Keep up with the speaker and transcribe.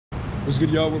What's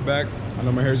good, y'all? We're back. I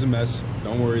know my hair's a mess.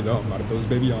 Don't worry though, I'm about to put this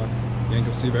baby on. You ain't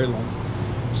gonna see very long.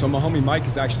 So my homie Mike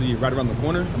is actually right around the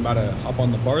corner. I'm about to hop on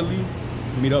the Barley,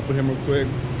 meet up with him real quick,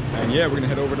 and yeah, we're gonna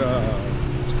head over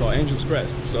to it's called Angel's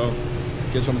Crest. So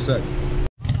get you on the set.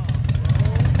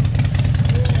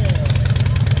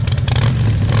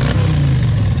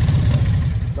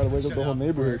 By the way, go the whole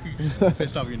neighborhood.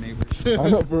 Piss off your neighbors. I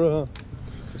know, bro.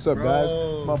 What's up, guys?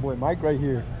 It's my boy Mike right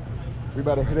here. We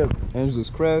about to hit up Angel's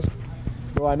Crest.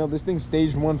 Bro, I know this thing's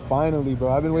stage 1 finally,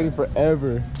 bro. I've been waiting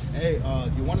forever. Hey,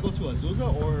 you want to go to Azusa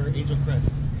or Angel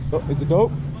Crest? So, is it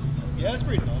dope? Yeah, it's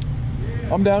pretty dope.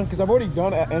 I'm down, because I've already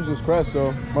done at Angel's Crest,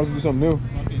 so might as well do something new.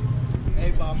 Okay.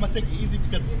 Hey, but I'm gonna take it easy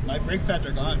because my brake pads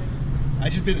are gone. I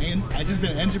just been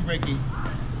engine braking.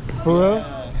 For real?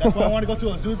 That's why I want to go to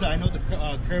Azusa. I know the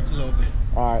curves a little bit.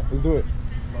 All right, let's do it.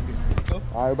 Okay, let's go.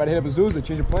 All right, everybody hit up Azusa.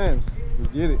 Change your plans.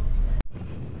 Let's get it.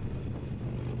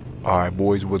 All right,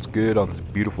 boys, what's good on this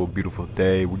beautiful, beautiful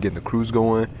day? We're getting the cruise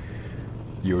going.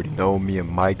 You already know me and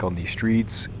Mike on these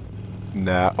streets.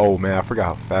 Nah, oh man, I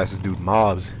forgot how fast this dude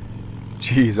mobs.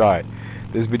 Jeez, all right.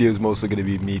 This video is mostly gonna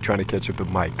be me trying to catch up to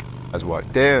Mike. That's why.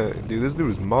 Damn, dude, this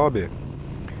dude is mobbing.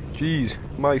 Jeez,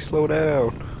 Mike, slow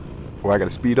down. Oh, I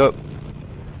gotta speed up.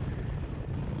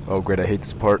 Oh, great, I hate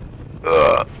this part.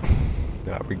 Ugh.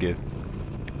 Nah, we're good.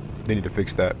 They need to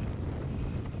fix that.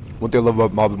 One thing I love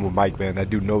about mobbing with Mike, man,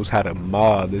 that dude knows how to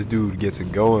mob. This dude gets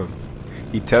it going.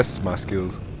 He tests my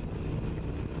skills.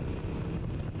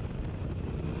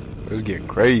 It's getting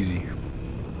crazy.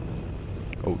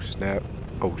 Oh snap.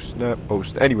 Oh snap. Oh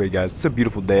snap. Anyway, guys, it's a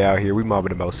beautiful day out here. We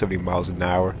mobbing about 70 miles an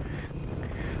hour.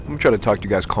 I'm gonna try to talk to you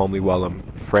guys calmly while I'm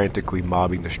frantically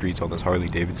mobbing the streets on this Harley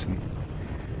Davidson.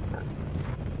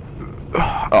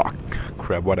 Oh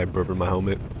crap, why'd I burp in my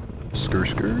helmet? Skr,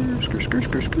 skr, skr, skr,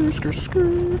 skr, skr, skr,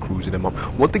 skr, cruising him up.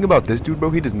 One thing about this dude, bro,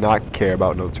 he does not care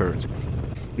about no turns.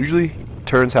 Usually,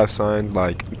 turns have signs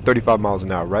like 35 miles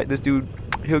an hour, right? This dude,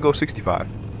 he'll go 65,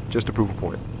 just to prove a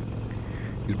point.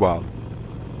 He's wild.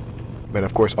 But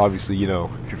of course, obviously, you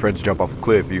know, if your friends jump off a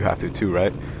cliff, you have to too,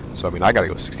 right? So, I mean, I gotta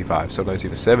go 65, sometimes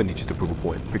even 70 just to prove a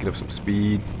point. Picking up some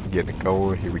speed, getting it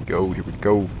going, here we go, here we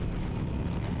go.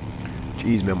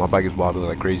 Jeez, man, my bike is wobbling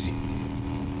like crazy.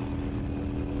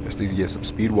 Just need to get some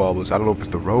speed wobbles. I don't know if it's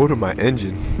the road or my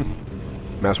engine.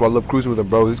 Man, that's why I love cruising with him,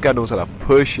 bro. This guy knows how to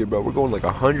push it, bro. We're going like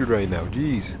 100 right now.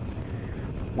 Jeez.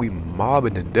 We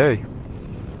mobbing today.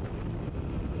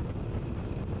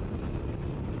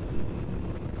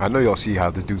 I know y'all see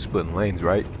how this dude's splitting lanes,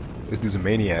 right? This dude's a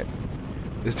maniac.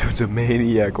 This dude's a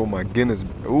maniac. Oh my goodness.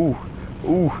 Ooh.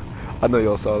 Ooh. I know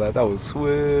y'all saw that. That was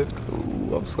swift.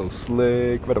 Ooh, I'm so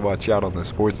slick. Better watch out on the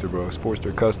Sportster, bro.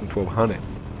 Sportster Custom 1200.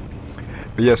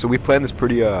 But yeah, so we planned this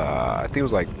pretty, I think it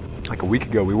was like a week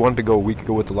ago. We wanted to go a week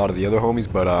ago with a lot of the other homies,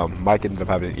 but Mike ended up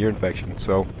having an ear infection.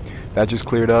 So that just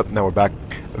cleared up. Now we're back.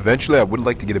 Eventually, I would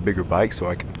like to get a bigger bike so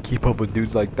I can keep up with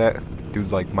dudes like that.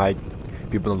 Dudes like Mike,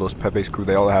 people in Los Pepes crew,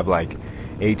 they all have like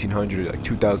 1800, like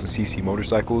 2000 cc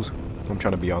motorcycles. I'm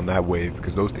trying to be on that wave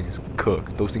because those things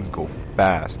cook. Those things go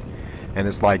fast. And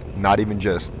it's like not even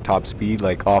just top speed,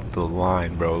 like off the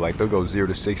line, bro. Like they'll go 0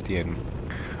 to 60 and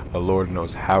Lord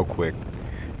knows how quick.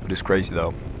 But it's crazy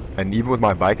though. And even with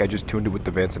my bike, I just tuned it with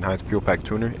the Vance & Hines Fuel Pack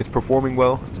Tuner. It's performing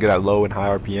well. It's good at low and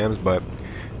high RPMs, but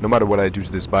no matter what I do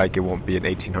to this bike, it won't be an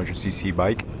 1800cc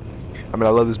bike. I mean, I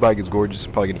love this bike. It's gorgeous.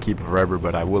 I'm probably going to keep it forever,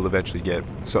 but I will eventually get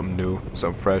something new,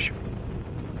 something fresh.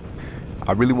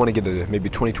 I really want to get a maybe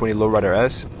 2020 Lowrider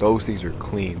S. Those things are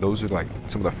clean. Those are like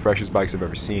some of the freshest bikes I've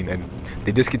ever seen. And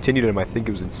they discontinued them, I think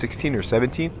it was in 16 or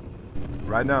 17.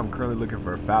 Right now, I'm currently looking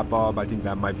for a fat bob. I think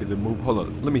that might be the move. Hold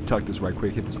on, let me tuck this right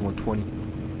quick. Hit this 120.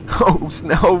 Oh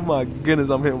snap! Oh my goodness,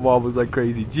 I'm hitting wobbles like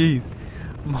crazy. Jeez.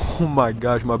 Oh my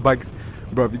gosh, my bike,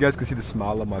 bro. If you guys could see the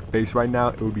smile on my face right now,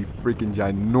 it would be freaking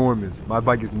ginormous. My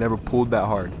bike has never pulled that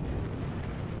hard.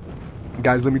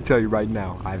 Guys, let me tell you right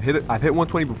now, I've hit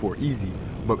 120 before, easy.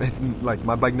 But it's like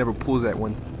my bike never pulls at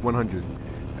 100.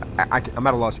 I'm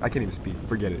at a loss. I can't even speak.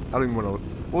 Forget it. I don't even want to.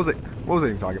 What was I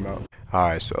even talking about?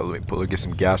 Alright, so let me get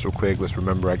some gas real quick. Let's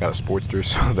remember I got a Sportster,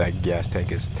 so that gas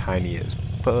tank is tiny as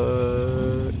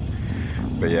fuck.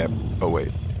 But yeah, oh wait.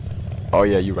 Oh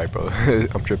yeah, you're right, bro.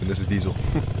 I'm tripping, this is diesel.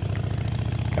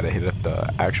 Gotta hit up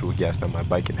the actual gas that my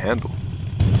bike can handle.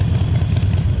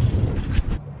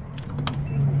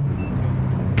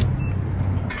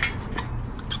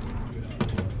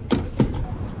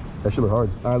 That should be hard.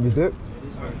 Alright, let's do it.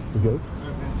 Let's go.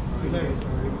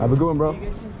 Have a good one, bro.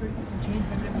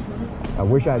 I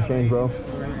wish I had changed, bro.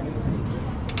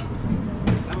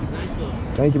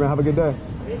 Thank you, man. Have a good day.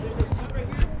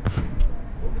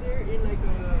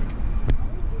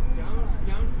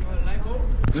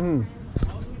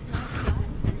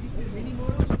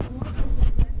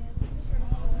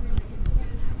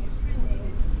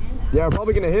 Yeah, we're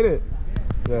probably gonna hit it.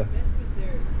 Yeah.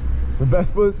 The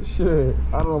Vespas? Shit.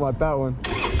 I don't know about that one.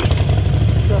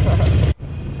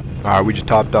 Alright, we just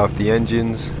topped off the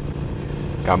engines.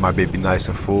 Got my baby nice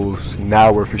and full. So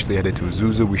now we're officially headed to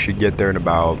Azusa. We should get there in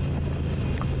about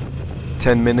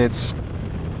 10 minutes.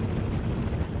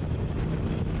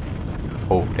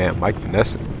 Oh, damn, Mike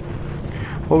finessing.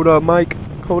 Hold up, Mike.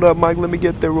 Hold up, Mike. Let me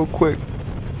get there real quick.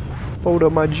 Hold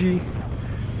up, my G.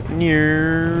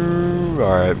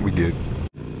 Alright, we good.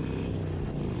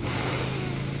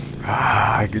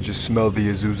 I could just smell the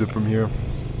Azusa from here.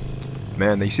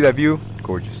 Man, you see that view?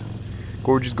 Gorgeous.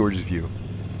 Gorgeous, gorgeous view.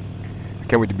 I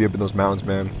can't wait to be up in those mountains,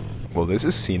 man. Well, this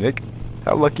is scenic.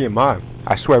 How lucky am I?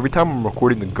 I swear, every time I'm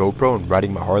recording the GoPro and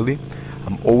riding my Harley,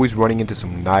 I'm always running into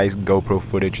some nice GoPro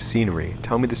footage scenery.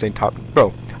 Tell me this ain't top.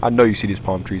 Bro, I know you see these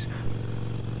palm trees.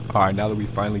 Alright, now that we're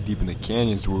finally deep in the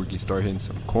canyons where we can start hitting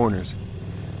some corners,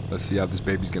 let's see how this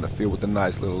baby's gonna feel with a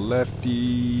nice little lefty.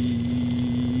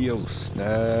 Oh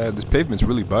snap! This pavement's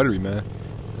really buttery, man.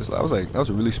 That was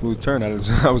a really smooth turn.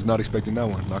 I was not expecting that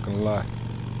one. Not gonna lie.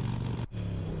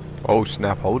 Oh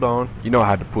snap! Hold on. You know I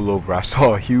had to pull over. I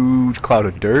saw a huge cloud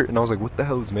of dirt, and I was like, "What the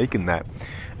hell is making that?"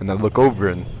 And I look over,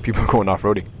 and people are going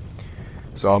off-roading.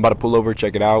 So I'm about to pull over,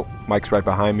 check it out. Mike's right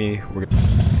behind me.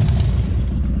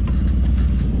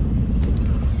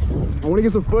 I want to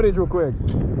get some footage real quick.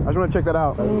 I just want to check that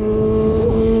out. That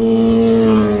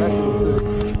shit looks sick.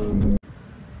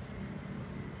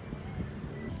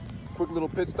 Quick little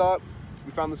pit stop.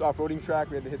 We found this off-roading track.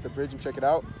 We had to hit the bridge and check it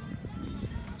out.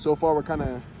 So far, we're kind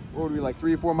of, what would we, like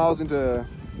 3 or 4 miles into?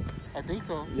 I think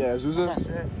so. Yeah, Azusa.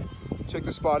 Check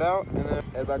this spot out and then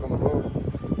head back on the road.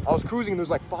 I was cruising and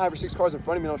there's like 5 or 6 cars in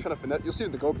front of me and I was trying to finesse. You'll see it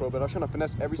in the GoPro, but I was trying to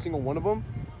finesse every single one of them.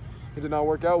 It did not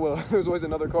work out well. There's always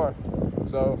another car.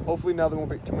 So hopefully now there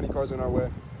won't be too many cars in our way.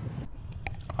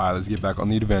 Alright, let's get back on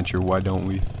the adventure. Why don't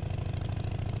we?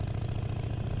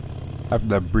 After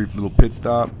that brief little pit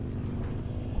stop,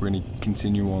 we're going to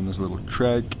continue on this little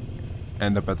trek,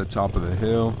 end up at the top of the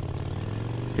hill,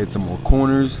 hit some more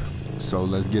corners. So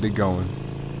let's get it going.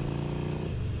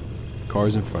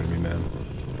 Cars in front of me, man.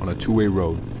 On a 2-way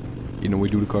road. You know we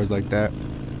do the cars like that?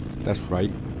 That's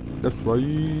right. That's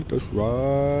right. That's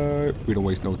right. We don't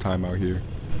waste no time out here.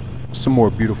 Some more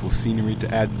beautiful scenery to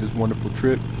add to this wonderful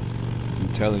trip. I'm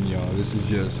telling y'all, this is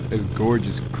just, it's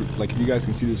gorgeous. Like, if you guys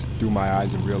can see this through my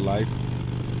eyes in real life,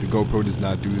 the GoPro does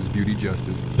not do this beauty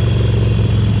justice.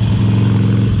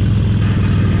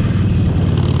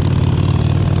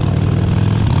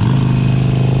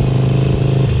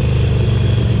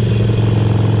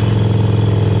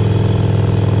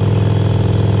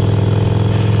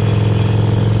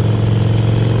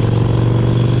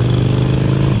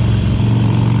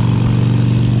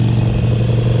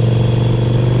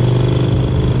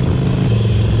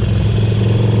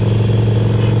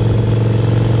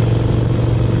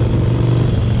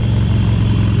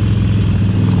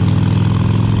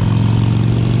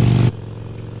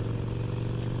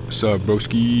 What's up,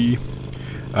 broski?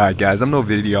 Alright guys, I'm no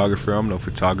videographer, I'm no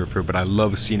photographer, but I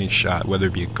love a scenic shot, whether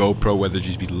it be a GoPro, whether it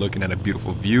just be looking at a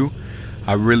beautiful view.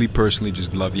 I really personally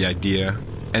just love the idea.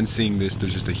 And seeing this,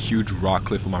 there's just a huge rock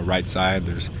cliff on my right side,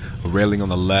 there's a railing on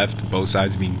the left, both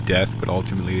sides being death, but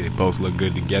ultimately they both look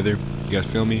good together. You guys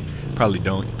feel me? Probably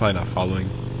don't, you're probably not following.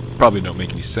 Probably don't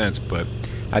make any sense, but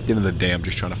at the end of the day, I'm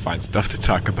just trying to find stuff to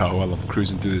talk about while I'm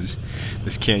cruising through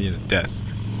this canyon of death.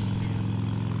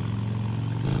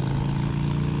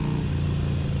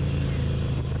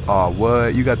 Oh,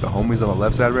 what? You got the homies on the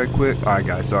left side right quick? Alright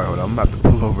guys, sorry, hold on. I'm about to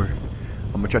pull over.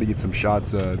 I'm gonna try to get some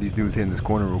shots. These dudes hitting this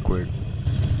corner real quick.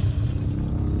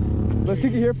 Let's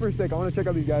kick it here for a sec. I want to check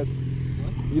out these guys.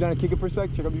 What? You down to kick it for a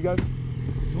sec? Check out these guys?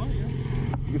 What, yeah?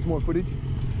 Get some more footage?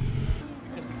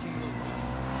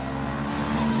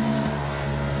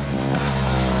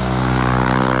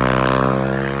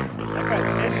 That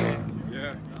guy's heavy.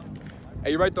 Yeah. Hey,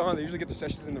 you're right though, huh? They usually get the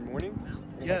sessions in the morning.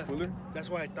 Yeah, that's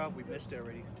why I thought we missed it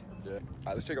already. Yeah.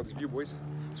 Alright, let's check out this view, boys.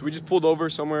 So we just pulled over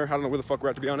somewhere. I don't know where the fuck we're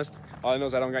at, to be honest. All I know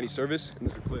is I don't got any service, and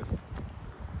there's a cliff.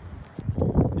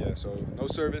 Yeah, so no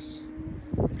service.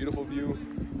 Beautiful view.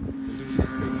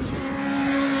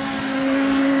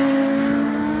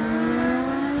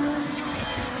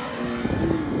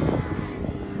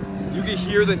 You could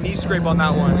hear the knee scrape on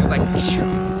that one. It was like.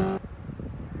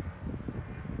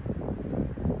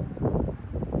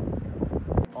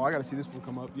 Oh, I gotta see this fool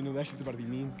come up. You know that shit's about to be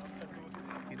mean.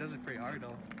 He does it pretty hard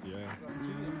though. Yeah.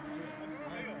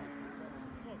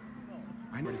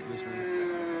 I'm ready for this one.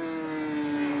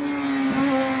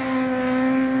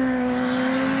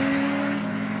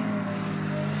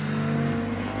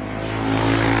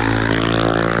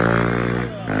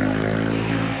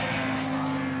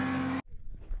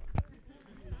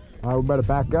 we're about to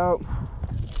back out.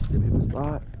 Gonna hit the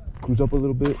spot, cruise up a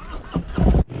little bit.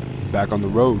 Back on the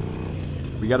road.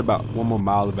 We got about 1 more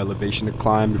mile of elevation to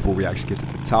climb before we actually get to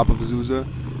the top of Azusa.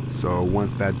 So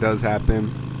once that does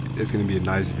happen, it's gonna be a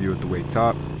nice view at the way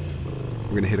top.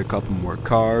 We're gonna hit a couple more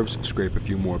carves, scrape a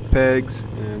few more pegs,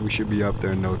 and we should be up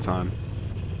there in no time.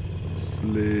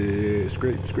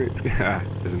 Scrape.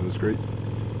 There's no scrape.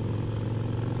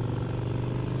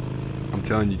 I'm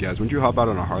telling you guys, when you hop out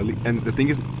on a Harley, and the thing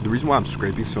is, the reason why I'm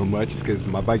scraping so much is because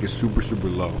my bike is super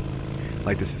low.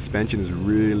 Like the suspension is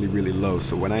really low,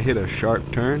 so when I hit a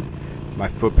sharp turn, my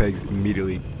foot pegs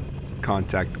immediately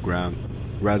contact the ground.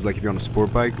 Whereas like if you're on a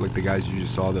sport bike, like the guys you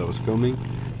just saw that I was filming,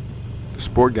 the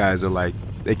sport guys are like,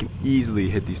 they can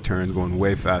easily hit these turns going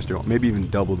way faster, maybe even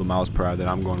double the miles per hour that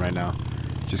I'm going right now,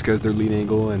 just because they're lead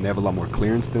angle and they have a lot more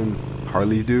clearance than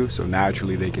Harleys do. So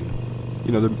naturally they can,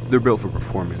 you know, they're built for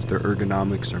performance. Their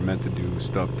ergonomics are meant to do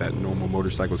stuff that normal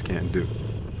motorcycles can't do.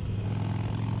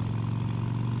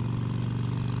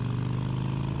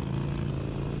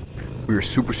 We were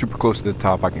super close to the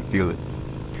top. I can feel it.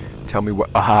 Tell me what.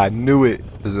 I knew it.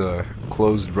 There's a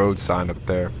closed road sign up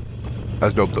there.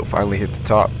 That's dope though. Finally hit the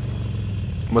top.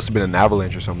 Must have been an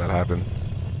avalanche or something that happened.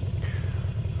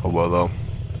 Oh well though.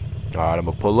 Alright, I'm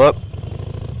gonna pull up.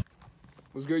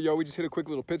 What's good, y'all? We just hit a quick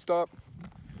little pit stop.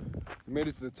 We made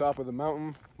it to the top of the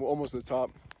mountain. Well, almost to the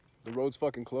top. The road's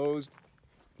fucking closed.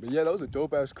 But yeah, that was a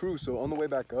dope ass cruise. So on the way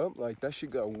back up, like that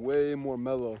shit got way more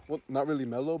mellow. Well, not really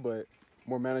mellow, but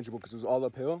more manageable because it was all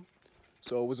uphill.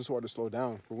 So it wasn't so hard to slow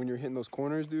down. But when you're hitting those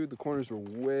corners, dude, the corners were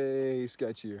way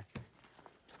sketchier.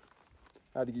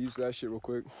 I had to get used to that shit real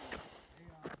quick.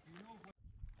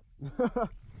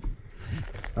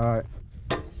 Alright.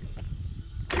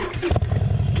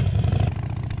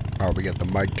 Alright, we got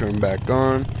the mic turned back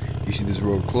on. You see this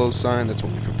road closed sign? That's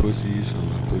only for pussies. I'm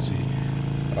not a pussy.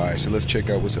 Alright, so let's check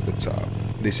out what's at the top.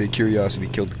 They say curiosity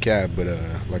killed the cat, but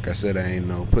like I said, I ain't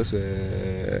no pussy.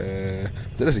 Is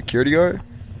that a security guard?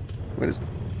 What is?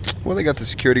 Well, they got the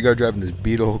security guard driving this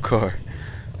beat old car.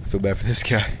 I feel bad for this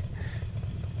guy.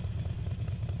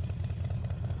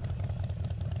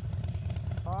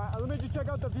 Alright, let me just check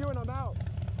out the view and I'm out.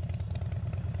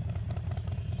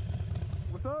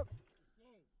 What's up?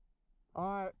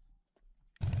 Alright.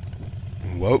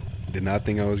 Well, did not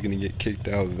think I was gonna get kicked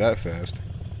out that fast.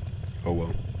 Oh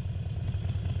well.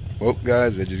 Well,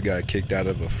 guys, I just got kicked out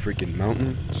of a freaking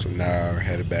mountain, so now we're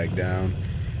headed back down.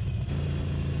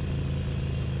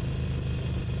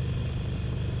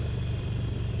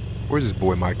 Where's this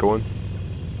boy Mike going?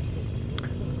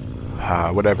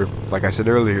 Whatever. Like I said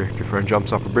earlier, if your friend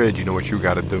jumps off a bridge, you know what you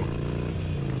gotta do.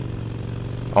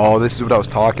 Oh, this is what I was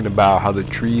talking about, how the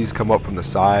trees come up from the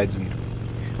sides, and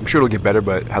I'm sure it'll get better,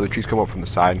 but how the trees come up from the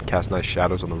side and cast nice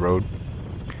shadows on the road.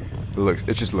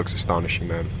 It just looks astonishing,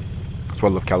 man. That's why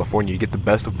I love California. You get the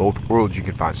best of both worlds. You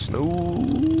can find snow.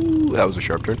 That was a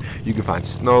sharp turn. You can find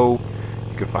snow.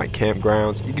 You can find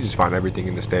campgrounds. You can just find everything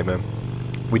in this state, man.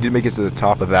 We did make it to the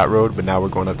top of that road, but now we're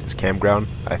going up to this campground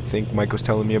I think Mike was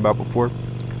telling me about before.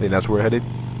 I think that's where we're headed.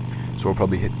 So we'll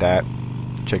probably hit that,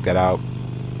 check that out,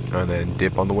 and then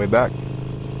dip on the way back.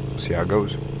 See how it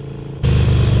goes.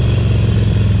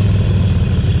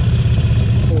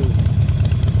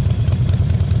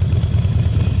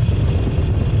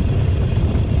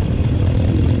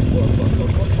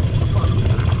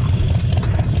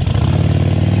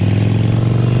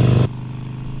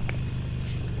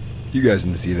 You guys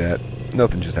didn't see that.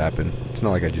 Nothing just happened. It's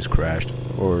not like I just crashed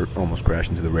or almost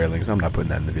crashed into the railings. I'm not putting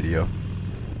that in the video.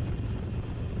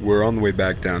 We're on the way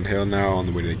back downhill now, on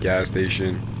the way to the gas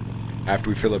station. After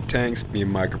we fill up tanks, me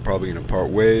and Mike are probably going to part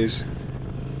ways.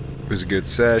 It was a good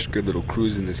sesh, good little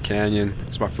cruise in this canyon.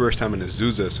 It's my first time in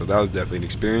Azusa, so that was definitely an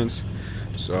experience.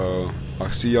 So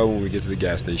I'll see y'all when we get to the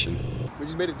gas station. We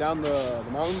just made it down the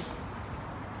mountain.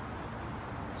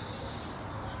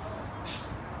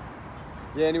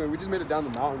 Yeah, anyway, we just made it down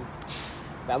the mountain.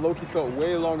 That low-key felt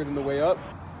way longer than the way up.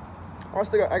 Oh, I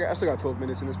still got 12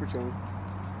 minutes in this. We're chilling.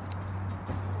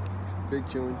 Big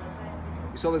chilling.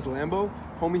 You saw this Lambo?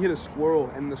 Homie hit a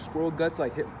squirrel, and the squirrel guts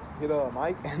like hit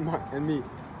Mike and me.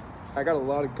 I got a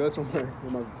lot of guts on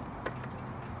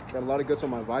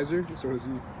my visor. So as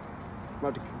you, I'm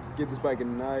about to give this bike a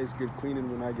nice good cleaning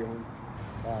when I get home.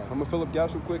 Alright, I'm gonna fill up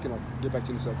gas real quick and I'll get back to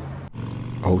you in a second.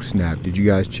 Oh snap! Did you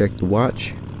guys check the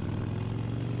watch?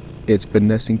 It's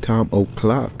finessing time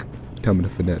o'clock. Tell me to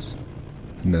finesse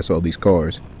all these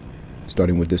cars,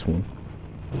 starting with this one,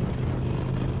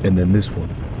 and then this one.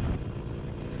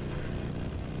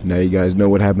 Now you guys know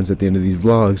what happens at the end of these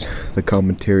vlogs. The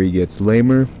commentary gets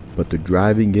lamer, but the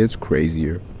driving gets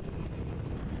crazier.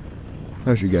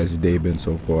 How's your guys' day been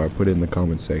so far? Put it in the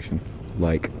comment section.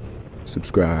 Like,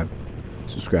 subscribe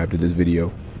to this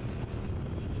video.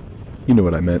 You know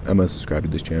what I meant. I'm gonna subscribe to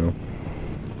this channel.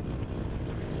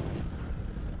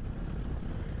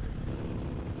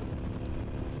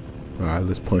 Alright,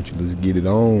 let's punch it. Let's get it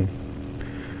on.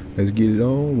 Let's get it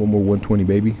on. One more 120,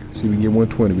 baby. See if we can get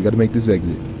 120. We gotta make this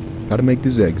exit. Gotta make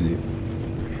this exit.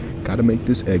 Gotta make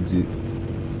this exit.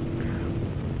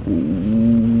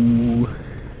 Ooh.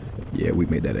 Yeah, we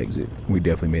made that exit. We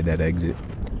definitely made that exit.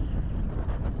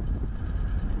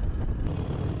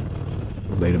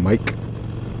 Later, Mike.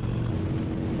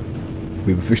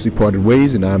 We've officially parted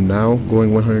ways, and I'm now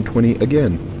going 120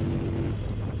 again.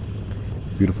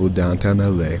 Beautiful downtown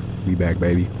LA. We back,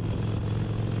 baby.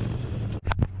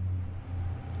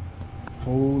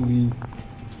 Holy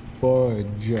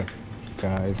fudge,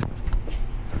 guys.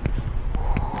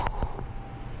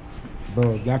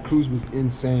 Bro, that cruise was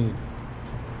insane.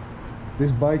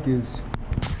 This bike is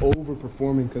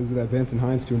overperforming because of that Vance &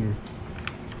 Hines tuner.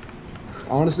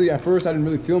 Honestly, at first I didn't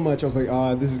really feel much. I was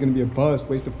like, this is gonna be a bust,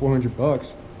 wasted 400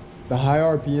 bucks. The high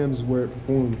RPMs is where it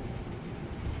performed.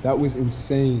 That was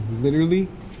insane. Literally,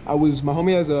 my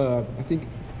homie has I think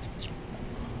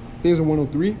it's a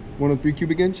 103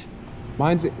 cubic inch.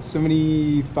 Mine's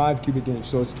 75 cubic inch,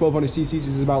 so it's 1200 cc's. This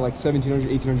is about like 1700,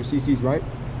 1800 cc's, right?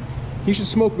 He should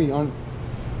smoke me on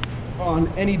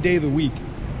any day of the week.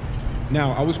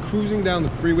 Now, I was cruising down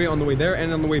the freeway on the way there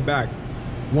and on the way back.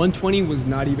 120 was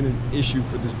not even an issue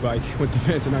for this bike with the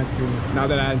Vance & Hines tuner. Now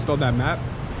that I installed that map,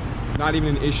 not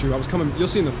even an issue. I was coming, you'll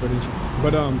see in the footage,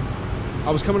 but I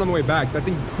was coming on the way back. That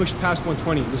thing pushed past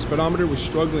 120. The speedometer was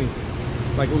struggling.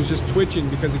 Like, it was just twitching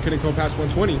because it couldn't go past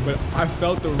 120, but I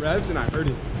felt the revs and I heard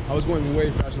it. I was going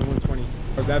way faster than 120.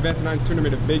 Because that Vance & Hines tuner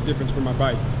made a big difference for my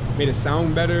bike. Made it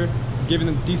sound better, given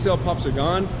the D-cell pops are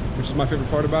gone, which is my favorite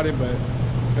part about it, but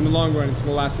in the long run, it's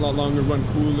gonna last a lot longer, run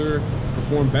cooler,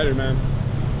 perform better, man.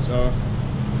 So,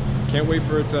 can't wait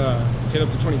for it to hit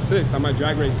up to 26th. I might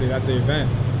drag race it at the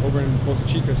event over in Costa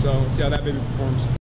Chica, so let's see how that baby performs.